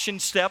the action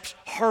steps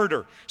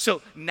harder.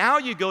 So now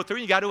you go through,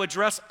 you got to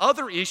address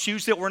other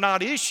issues that were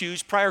not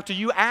issues prior to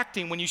you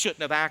acting when you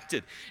shouldn't have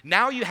acted.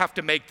 Now you have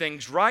to make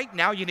things right.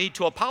 Now you need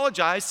to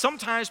apologize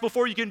sometimes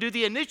before you can do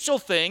the initial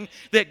thing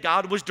that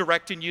God was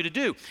directing you to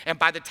do. And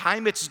by the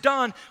time it's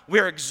done,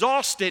 we're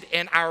exhausted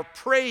and our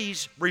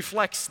praise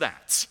reflects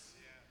that.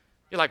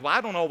 You're like, well,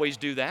 I don't always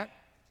do that.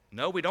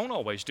 No, we don't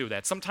always do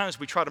that. Sometimes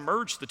we try to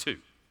merge the two.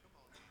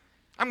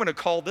 I'm going to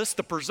call this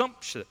the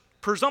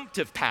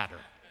presumptive pattern.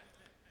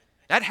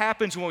 That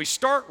happens when we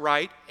start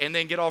right and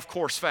then get off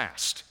course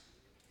fast.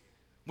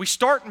 We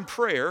start in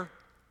prayer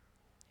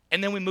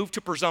and then we move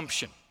to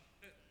presumption.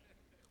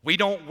 We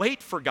don't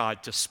wait for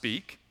God to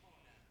speak.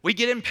 We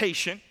get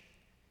impatient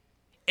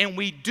and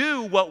we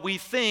do what we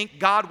think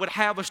God would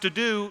have us to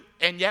do,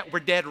 and yet we're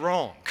dead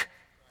wrong.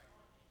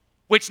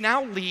 Which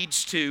now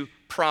leads to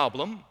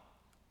problem,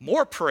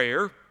 more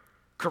prayer,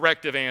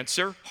 corrective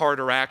answer,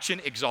 harder action,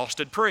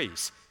 exhausted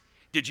praise.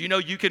 Did you know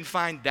you can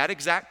find that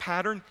exact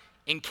pattern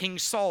in King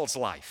Saul's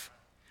life?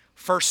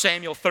 1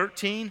 Samuel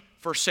 13,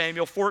 1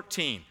 Samuel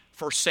 14,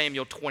 1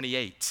 Samuel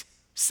 28,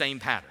 same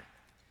pattern.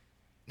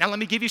 Now let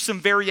me give you some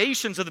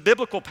variations of the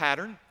biblical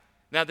pattern.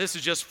 Now this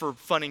is just for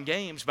fun and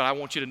games, but I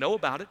want you to know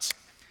about it.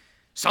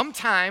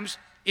 Sometimes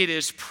it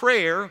is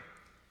prayer,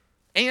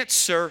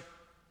 answer,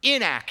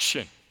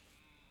 inaction.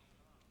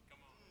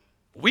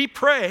 We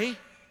pray,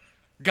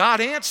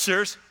 God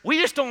answers, we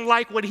just don't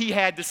like what he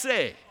had to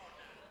say.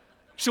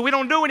 So we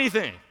don't do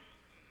anything.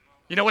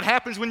 You know what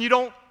happens when you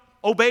don't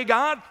obey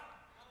God?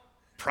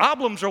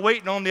 Problems are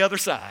waiting on the other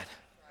side.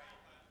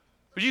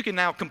 But you can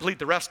now complete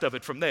the rest of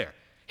it from there.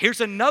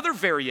 Here's another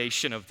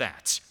variation of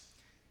that.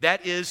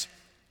 That is,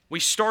 we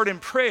start in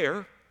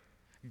prayer,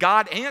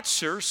 God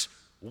answers,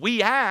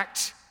 we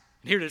act,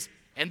 and here it is,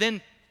 and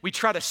then we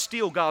try to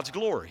steal God's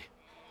glory.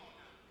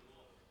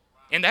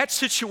 In that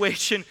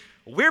situation,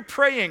 we're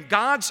praying,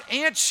 God's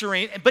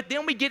answering, but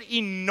then we get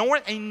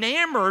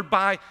enamored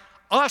by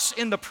us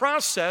in the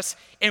process,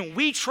 and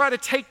we try to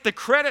take the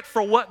credit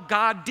for what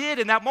God did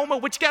in that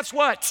moment, which guess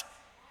what?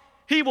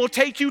 He will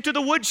take you to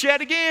the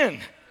woodshed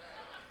again.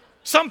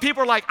 Some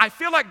people are like, I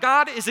feel like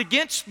God is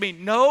against me.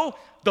 No,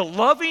 the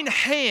loving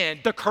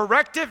hand, the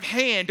corrective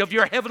hand of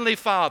your Heavenly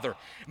Father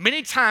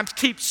many times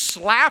keeps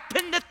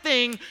slapping the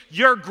thing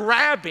you're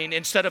grabbing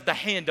instead of the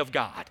hand of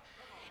God.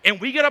 And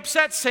we get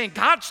upset saying,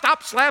 God,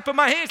 stop slapping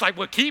my hands. Like,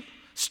 well,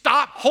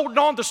 stop holding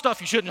on to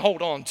stuff you shouldn't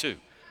hold on to.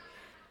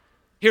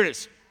 Here it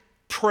is.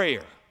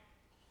 Prayer.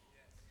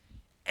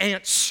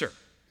 Answer.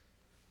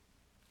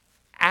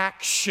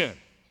 Action.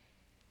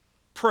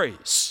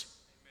 Praise.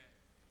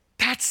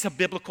 That's a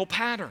biblical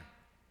pattern.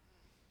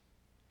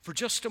 For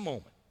just a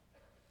moment,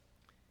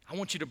 I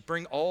want you to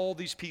bring all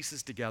these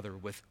pieces together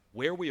with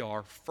where we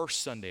are,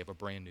 first Sunday of a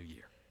brand new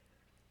year.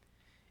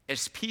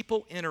 As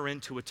people enter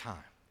into a time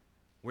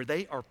where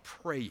they are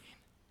praying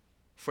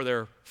for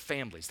their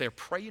families, they're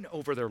praying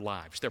over their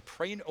lives, they're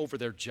praying over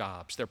their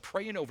jobs, they're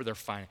praying over their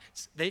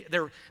finances,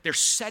 they're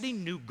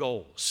setting new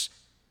goals,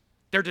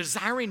 they're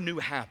desiring new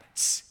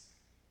habits.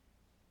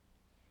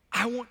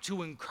 I want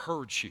to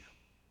encourage you,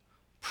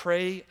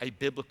 pray a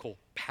biblical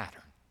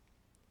pattern.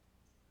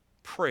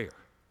 Prayer,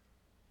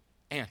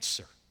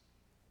 answer,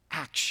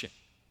 action,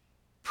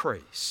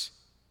 praise.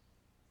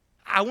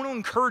 I want to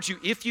encourage you,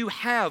 if you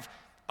have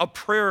a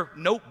prayer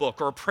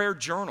notebook or a prayer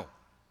journal,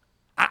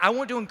 I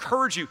want to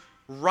encourage you,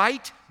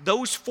 write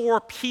those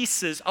four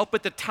pieces up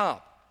at the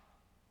top.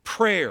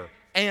 Prayer,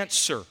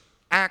 answer,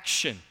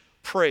 action,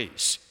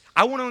 praise.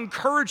 I want to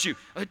encourage you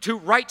to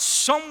write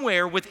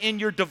somewhere within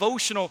your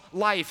devotional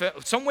life,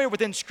 somewhere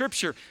within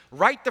Scripture,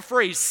 write the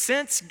phrase,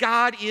 since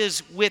God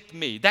is with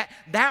me.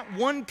 That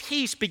one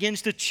piece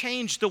begins to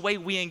change the way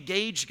we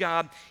engage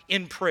God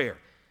in prayer.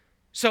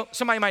 So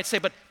somebody might say,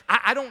 but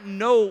I don't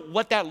know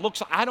what that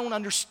looks like. I don't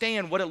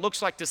understand what it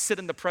looks like to sit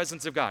in the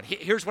presence of God.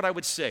 Here's what I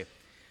would say.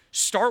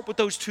 Start with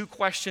those two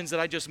questions that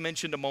I just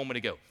mentioned a moment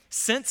ago.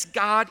 Since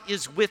God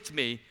is with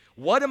me,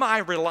 what am I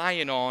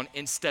relying on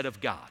instead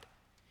of God?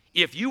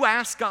 If you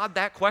ask God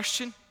that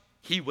question,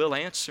 He will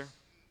answer.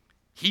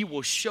 He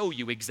will show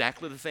you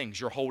exactly the things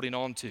you're holding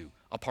on to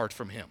apart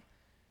from Him.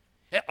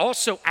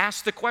 Also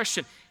ask the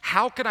question,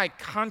 how can I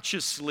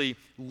consciously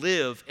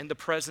live in the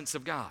presence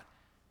of God?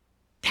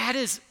 That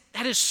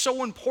is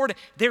so important.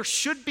 There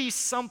should be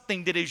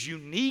something that is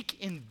unique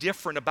and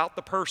different about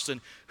the person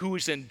who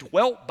is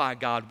indwelt by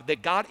God,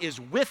 that God is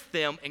with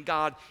them and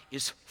God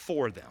is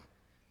for them.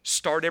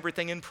 Start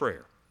everything in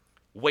prayer.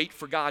 Wait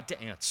for God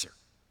to answer.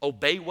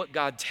 Obey what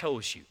God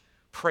tells you.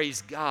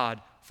 Praise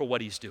God for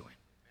what He's doing.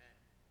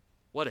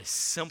 What a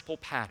simple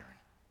pattern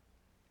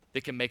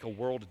that can make a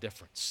world of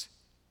difference.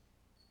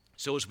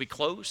 So as we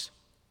close,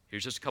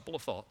 here's just a couple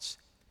of thoughts.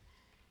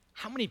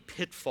 How many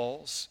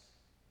pitfalls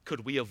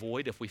could we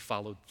avoid if we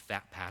followed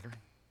that pattern?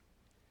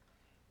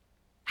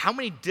 How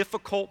many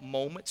difficult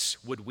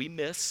moments would we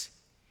miss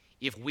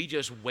if we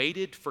just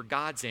waited for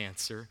God's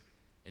answer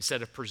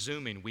instead of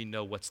presuming we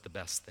know what's the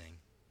best thing?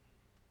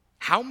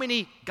 How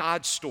many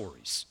God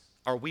stories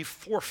are we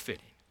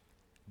forfeiting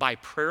by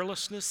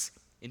prayerlessness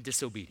and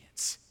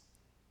disobedience?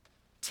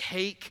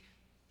 Take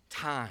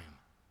time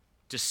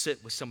to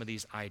sit with some of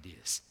these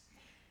ideas.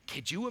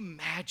 Could you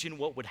imagine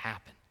what would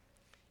happen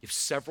if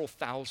several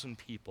thousand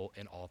people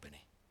in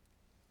Albany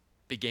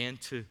began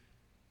to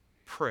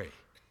pray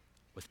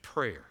with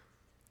prayer,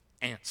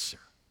 answer,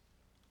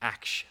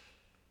 action,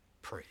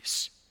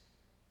 praise?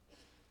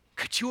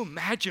 Could you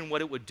imagine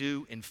what it would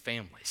do in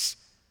families?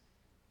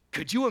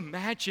 Could you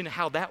imagine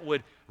how that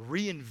would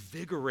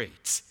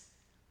reinvigorate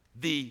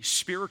the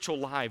spiritual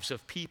lives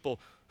of people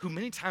who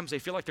many times they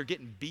feel like they're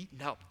getting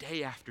beaten up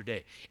day after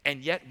day?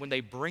 And yet when they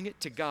bring it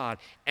to God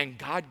and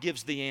God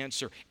gives the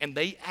answer and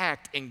they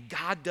act and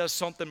God does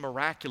something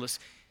miraculous,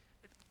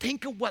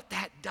 think of what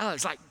that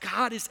does. Like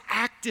God is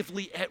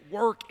actively at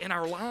work in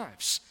our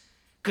lives.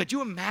 Could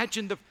you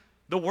imagine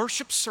the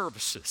worship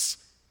services?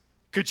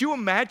 Could you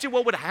imagine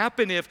what would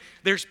happen if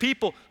there's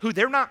people who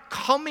they're not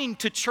coming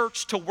to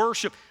church to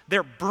worship,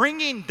 they're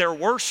bringing their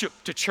worship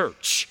to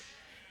church.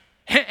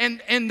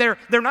 And they're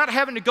not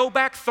having to go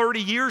back 30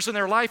 years in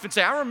their life and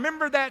say, I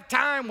remember that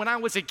time when I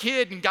was a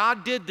kid and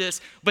God did this,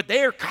 but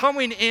they are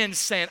coming in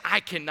saying, I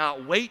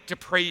cannot wait to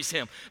praise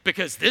him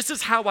because this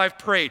is how I've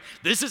prayed.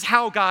 This is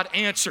how God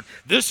answered.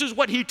 This is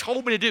what he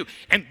told me to do.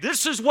 And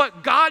this is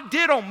what God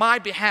did on my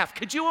behalf.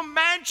 Could you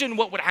imagine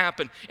what would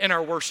happen in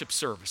our worship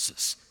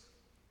services?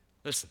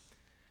 Listen,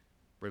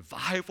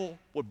 revival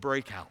would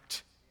break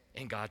out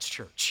in God's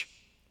church.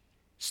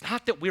 It's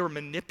not that we're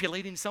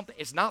manipulating something.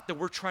 It's not that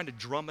we're trying to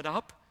drum it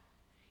up.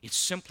 It's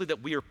simply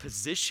that we are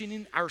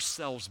positioning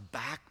ourselves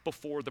back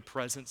before the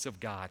presence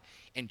of God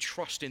and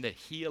trusting that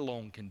he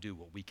alone can do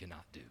what we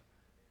cannot do.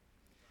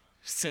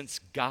 Since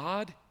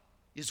God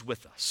is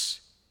with us,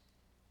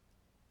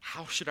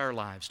 how should our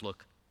lives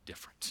look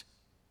different?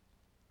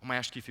 I'm going to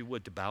ask you, if you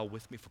would, to bow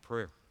with me for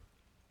prayer.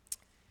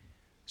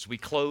 As we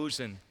close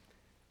and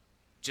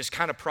just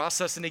kind of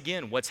processing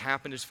again what's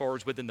happened as far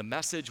as within the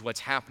message,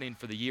 what's happening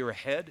for the year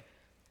ahead.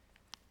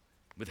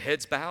 With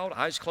heads bowed,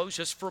 eyes closed,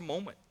 just for a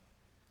moment.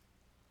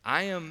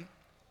 I am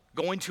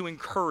going to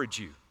encourage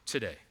you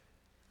today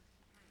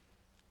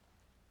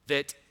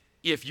that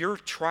if you're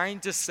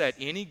trying to set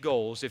any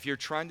goals, if you're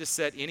trying to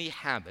set any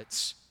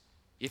habits,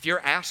 if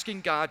you're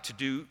asking God to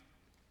do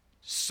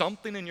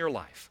something in your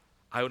life,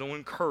 I would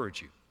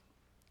encourage you,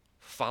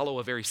 follow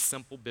a very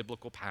simple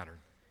biblical pattern.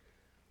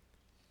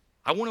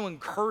 I want to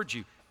encourage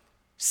you,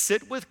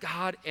 sit with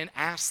God and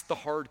ask the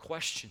hard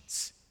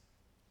questions.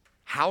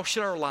 How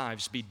should our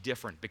lives be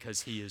different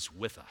because he is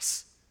with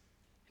us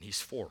and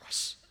he's for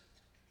us?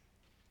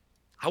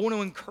 I want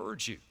to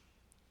encourage you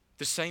at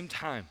the same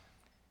time,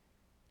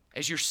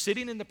 as you're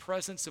sitting in the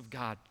presence of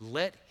God,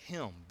 let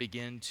him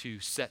begin to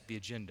set the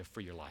agenda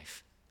for your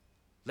life.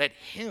 Let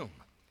him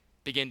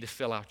begin to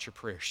fill out your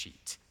prayer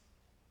sheet.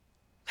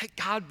 Let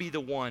God be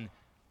the one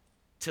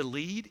to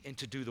lead and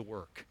to do the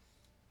work.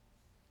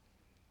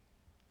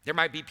 There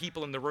might be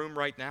people in the room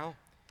right now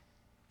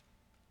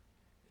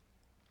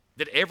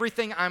that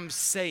everything I'm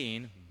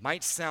saying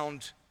might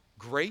sound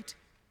great,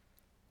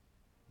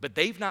 but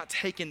they've not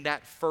taken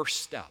that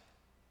first step.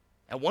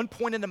 At one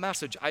point in the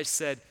message, I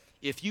said,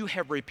 if you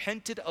have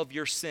repented of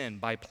your sin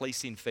by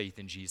placing faith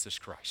in Jesus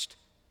Christ,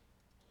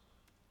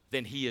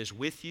 then he is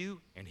with you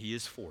and he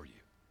is for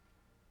you.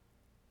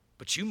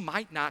 But you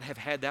might not have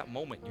had that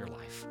moment in your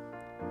life.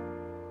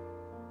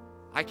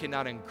 I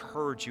cannot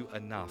encourage you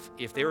enough.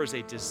 If there is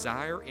a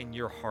desire in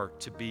your heart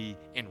to be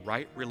in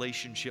right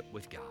relationship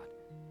with God,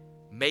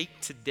 make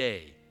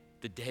today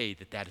the day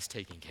that that is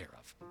taken care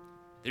of.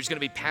 There's going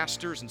to be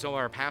pastors and some of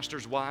our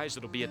pastors' wives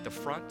that will be at the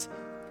front.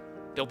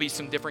 There'll be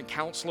some different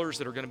counselors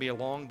that are going to be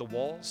along the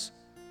walls.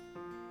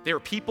 There are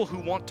people who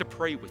want to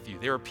pray with you.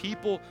 There are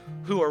people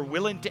who are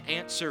willing to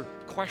answer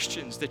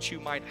questions that you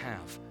might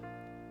have.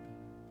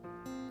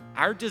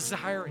 Our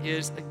desire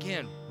is,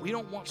 again, we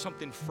don't want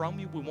something from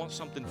you, we want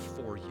something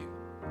for you.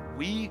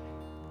 We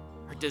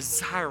are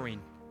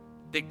desiring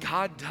that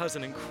God does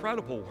an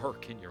incredible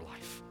work in your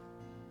life.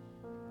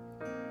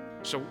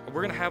 So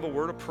we're going to have a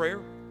word of prayer.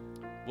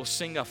 We'll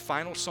sing a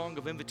final song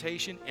of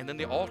invitation, and then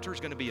the altar is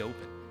going to be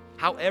open.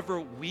 However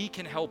we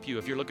can help you,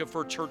 if you're looking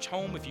for a church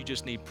home, if you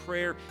just need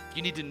prayer, if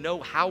you need to know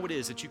how it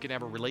is that you can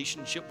have a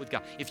relationship with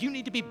God, if you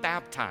need to be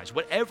baptized,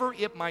 whatever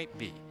it might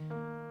be,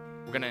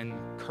 we're going to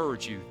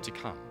encourage you to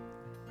come.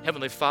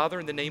 Heavenly Father,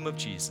 in the name of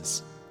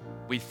Jesus,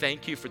 we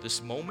thank you for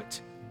this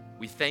moment.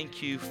 We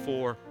thank you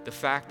for the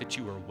fact that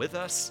you are with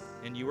us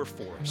and you are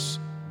for us.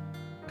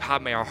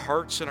 God, may our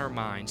hearts and our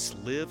minds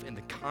live in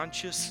the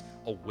conscious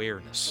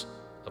awareness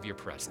of your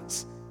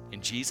presence.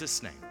 In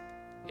Jesus' name,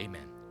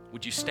 amen.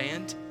 Would you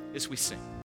stand as we sing?